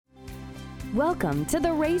Welcome to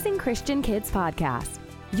the Raising Christian Kids podcast.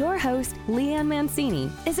 Your host, Leanne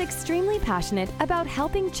Mancini, is extremely passionate about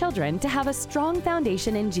helping children to have a strong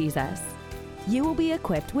foundation in Jesus. You will be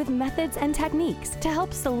equipped with methods and techniques to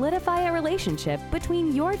help solidify a relationship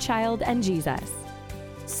between your child and Jesus.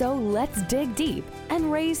 So let's dig deep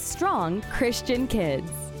and raise strong Christian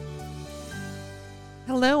kids.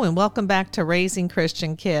 Hello and welcome back to Raising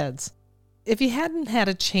Christian Kids. If you hadn't had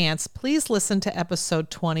a chance, please listen to episode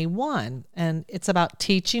 21, and it's about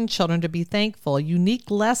teaching children to be thankful, a unique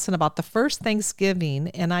lesson about the first Thanksgiving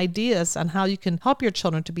and ideas on how you can help your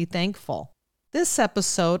children to be thankful. This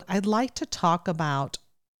episode, I'd like to talk about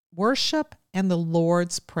worship and the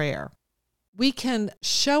Lord's Prayer. We can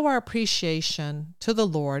show our appreciation to the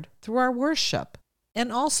Lord through our worship,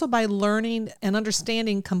 and also by learning and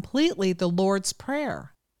understanding completely the Lord's Prayer,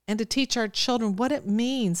 and to teach our children what it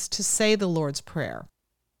means to say the Lord's Prayer.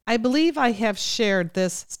 I believe I have shared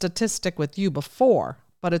this statistic with you before,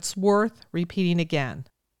 but it's worth repeating again.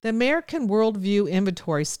 The American Worldview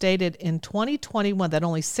Inventory stated in 2021 that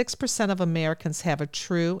only 6% of Americans have a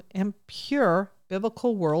true and pure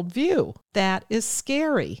biblical worldview. That is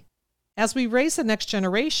scary. As we raise the next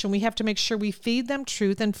generation, we have to make sure we feed them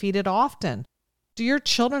truth and feed it often. Do your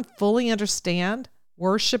children fully understand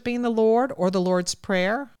worshiping the Lord or the Lord's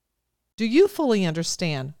Prayer? Do you fully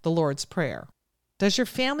understand the Lord's Prayer? Does your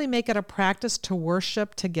family make it a practice to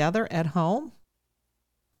worship together at home?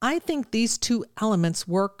 I think these two elements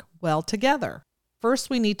work well together. First,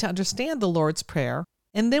 we need to understand the Lord's Prayer,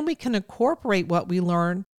 and then we can incorporate what we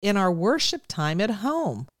learn in our worship time at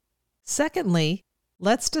home. Secondly,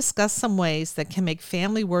 let's discuss some ways that can make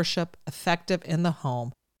family worship effective in the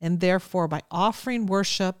home, and therefore by offering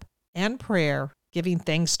worship and prayer, giving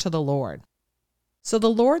thanks to the Lord. So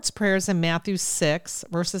the Lord's Prayer is in Matthew 6,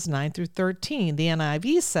 verses 9 through 13. The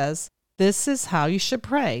NIV says, "This is how you should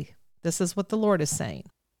pray." This is what the Lord is saying.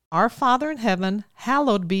 "Our Father in heaven,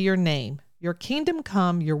 hallowed be your name. Your kingdom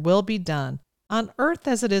come, your will be done, on earth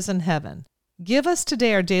as it is in heaven. Give us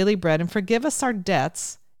today our daily bread, and forgive us our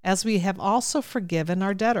debts, as we have also forgiven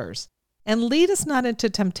our debtors. And lead us not into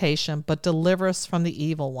temptation, but deliver us from the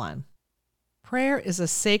evil one." Prayer is a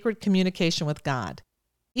sacred communication with God.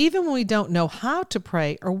 Even when we don't know how to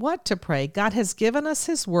pray or what to pray, God has given us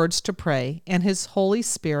His words to pray, and His Holy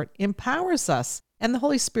Spirit empowers us, and the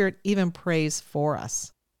Holy Spirit even prays for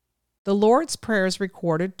us. The Lord's Prayer is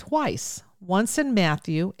recorded twice, once in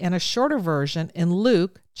Matthew and a shorter version in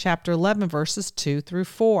Luke chapter 11, verses 2 through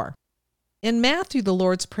 4. In Matthew, the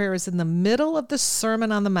Lord's Prayer is in the middle of the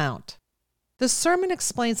Sermon on the Mount. The sermon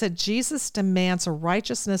explains that Jesus demands a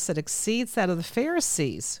righteousness that exceeds that of the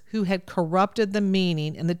Pharisees, who had corrupted the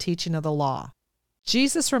meaning and the teaching of the law.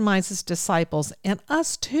 Jesus reminds His disciples, and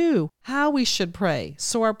us too, how we should pray,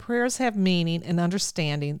 so our prayers have meaning and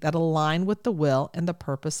understanding that align with the will and the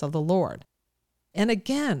purpose of the Lord. And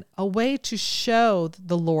again, a way to show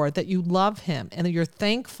the Lord that you love Him and that you're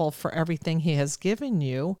thankful for everything He has given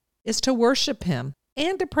you is to worship Him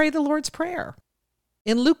and to pray the Lord's Prayer.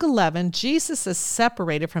 In Luke 11, Jesus is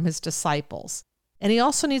separated from His disciples, and He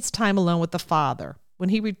also needs time alone with the Father. When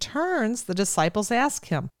He returns, the disciples ask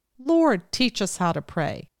Him, "Lord, teach us how to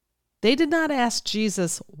pray." They did not ask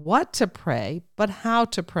Jesus what to pray, but how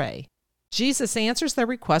to pray. Jesus answers their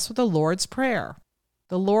request with the Lord's Prayer.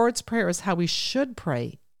 The Lord's Prayer is how we should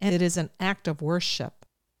pray, and it is an act of worship.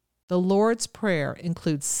 The Lord's Prayer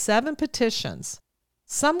includes 7 petitions.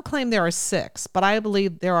 Some claim there are 6, but I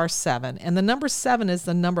believe there are 7, and the number 7 is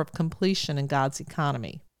the number of completion in God's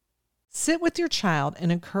economy. Sit with your child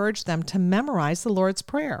and encourage them to memorize the Lord's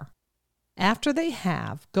Prayer. After they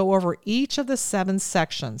have, go over each of the 7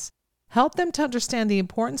 sections. Help them to understand the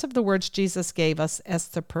importance of the words Jesus gave us as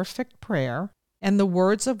the perfect prayer and the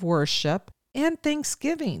words of worship and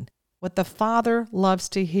thanksgiving, what the Father loves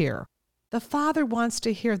to hear. The Father wants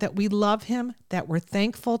to hear that we love Him, that we're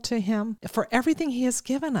thankful to Him for everything He has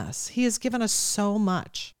given us. He has given us so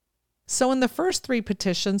much. So in the first 3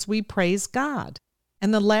 petitions, we praise God.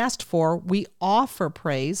 And the last 4, we offer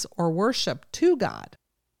praise or worship to God.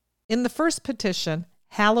 In the first petition,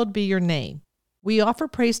 hallowed be your name, we offer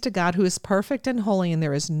praise to God who is perfect and holy, and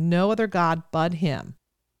there is no other God but Him.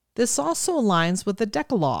 This also aligns with the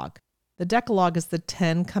Decalogue. The Decalogue is the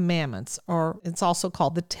 10 Commandments, or it's also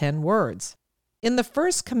called the 10 Words. In the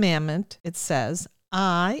first commandment, it says,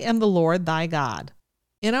 "I am the Lord thy God."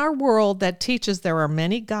 In our world that teaches there are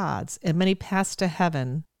many gods and many paths to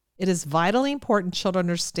heaven, it is vitally important children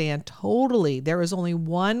understand totally there is only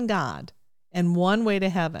one God and one way to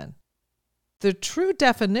heaven. The true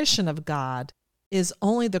definition of God is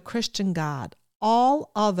only the Christian God.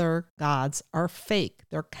 All other gods are fake.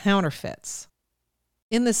 They're counterfeits.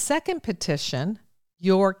 In the second petition,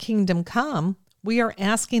 Your Kingdom Come, we are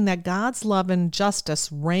asking that God's love and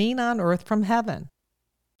justice reign on earth from heaven.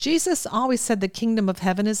 Jesus always said the kingdom of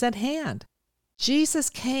heaven is at hand. Jesus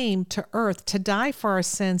came to earth to die for our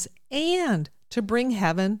sins and to bring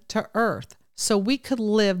heaven to earth so we could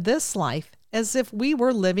live this life as if we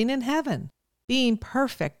were living in heaven, being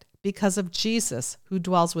perfect because of Jesus who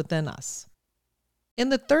dwells within us. In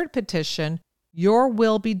the third petition, Your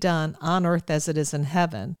will be done on earth as it is in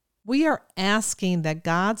heaven, we are asking that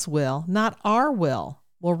God's will, not our will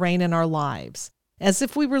reign in our lives, as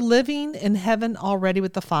if we were living in heaven already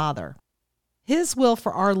with the Father. His will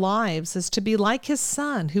for our lives is to be like His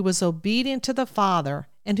Son, who was obedient to the Father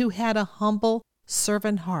and who had a humble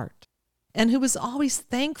servant heart, and who was always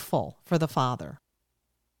thankful for the Father.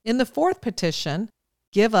 In the fourth petition,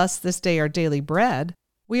 Give us this day our daily bread,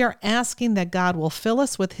 we are asking that God will fill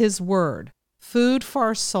us with His Word, food for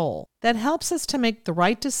our soul, that helps us to make the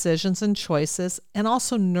right decisions and choices and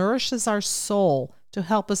also nourishes our soul to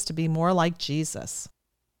help us to be more like Jesus.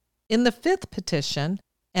 In the fifth petition,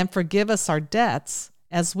 and forgive us our debts,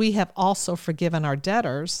 as we have also forgiven our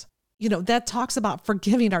debtors, that talks about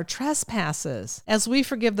forgiving our trespasses, as we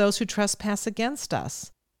forgive those who trespass against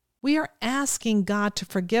us. We are asking God to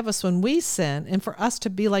forgive us when we sin and for us to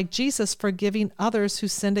be like Jesus, forgiving others who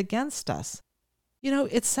sinned against us.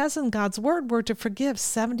 It says in God's word we're to forgive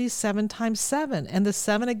 77 times 7, and the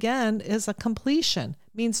 7 again is a completion,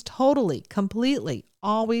 means totally, completely,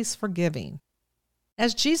 always forgiving.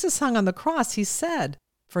 As Jesus hung on the cross, He said,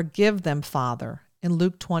 Forgive them, Father, in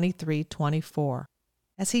Luke 23:24.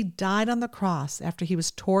 As He died on the cross after He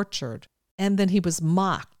was tortured and then He was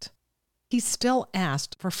mocked, He still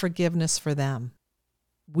asked for forgiveness for them.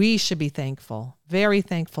 We should be thankful, very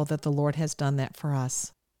thankful that the Lord has done that for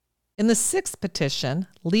us. In the sixth petition,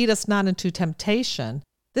 Lead us not into temptation,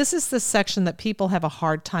 this is the section that people have a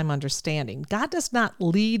hard time understanding. God does not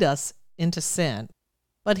lead us into sin,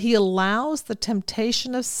 but He allows the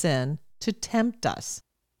temptation of sin to tempt us.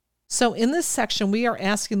 So in this section, we are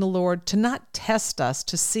asking the Lord to not test us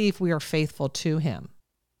to see if we are faithful to Him.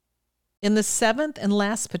 In the seventh and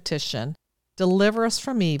last petition, Deliver us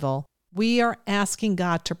from evil, we are asking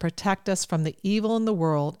God to protect us from the evil in the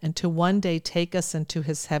world and to one day take us into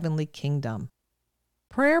His heavenly kingdom.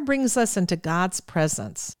 Prayer brings us into God's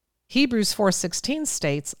presence. Hebrews 4:16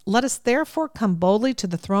 states, Let us therefore come boldly to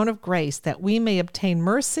the throne of grace that we may obtain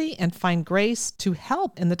mercy and find grace to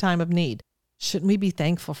help in the time of need. Shouldn't we be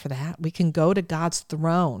thankful for that? We can go to God's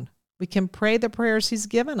throne. We can pray the prayers He's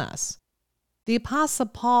given us. The Apostle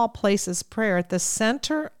Paul places prayer at the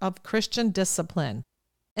center of Christian discipline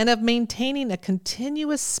and of maintaining a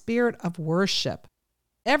continuous spirit of worship.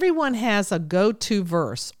 Everyone has a go-to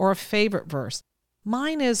verse or a favorite verse.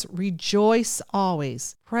 Mine is rejoice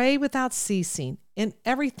always, pray without ceasing, in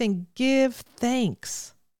everything give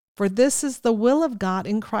thanks, for this is the will of God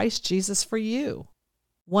in Christ Jesus for you.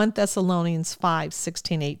 1 Thessalonians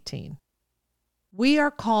 5:16-18. We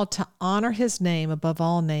are called to honor His name above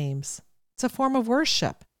all names. It's a form of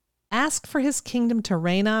worship. Ask for His kingdom to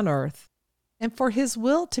reign on earth and for His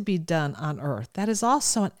will to be done on earth. That is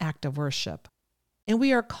also an act of worship. And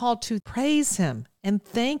we are called to praise Him and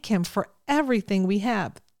thank Him for everything we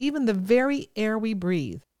have, even the very air we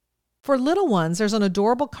breathe. For little ones, there's an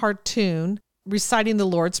adorable cartoon reciting the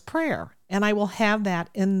Lord's Prayer, and I will have that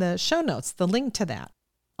in the show notes, the link to that.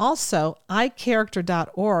 Also,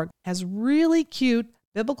 iCharacter.org has really cute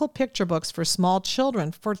biblical picture books for small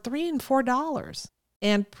children for $3 and $4.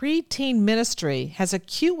 And Preteen Ministry has a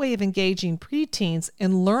cute way of engaging preteens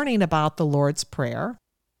in learning about the Lord's Prayer.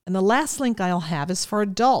 And the last link I'll have is for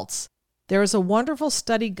adults. There is a wonderful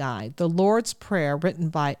study guide, The Lord's Prayer, written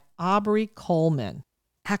by Aubrey Coleman.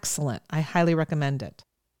 Excellent. I highly recommend it.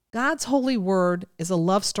 God's holy word is a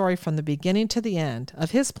love story from the beginning to the end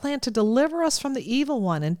of His plan to deliver us from the evil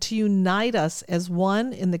one and to unite us as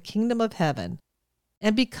one in the kingdom of heaven.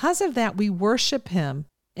 And because of that, we worship Him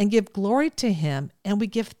and give glory to Him, and we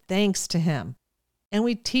give thanks to Him. And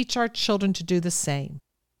we teach our children to do the same.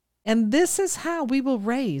 And this is how we will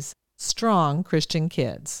raise strong Christian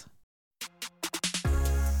kids.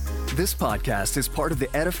 This podcast is part of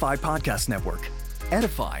the Edify Podcast Network.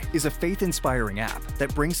 Edify is a faith-inspiring app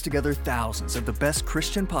that brings together thousands of the best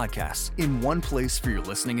Christian podcasts in one place for your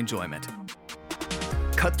listening enjoyment.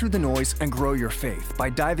 Cut through the noise and grow your faith by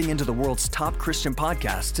diving into the world's top Christian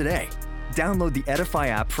podcasts today. Download the Edify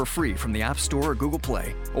app for free from the App Store or Google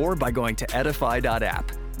Play, or by going to edify.app.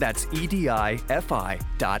 That's EDIFI.app.